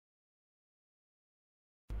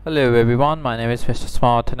Hello everyone, my name is Mr.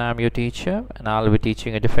 Smart and I'm your teacher, and I'll be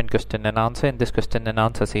teaching a different question and answer in this question and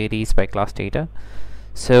answer series by Class Data.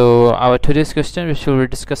 So our today's question which we'll be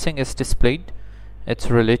discussing is displayed. It's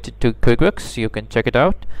related to QuickBooks. You can check it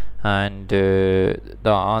out, and the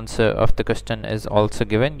answer of the question is also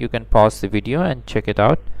given. You can pause the video and check it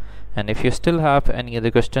out, and if you still have any other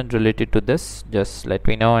question related to this, just let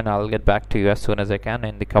me know and I'll get back to you as soon as I can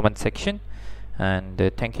in the comment section.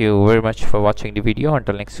 And thank you very much for watching the video.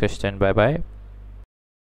 Until next question, bye bye.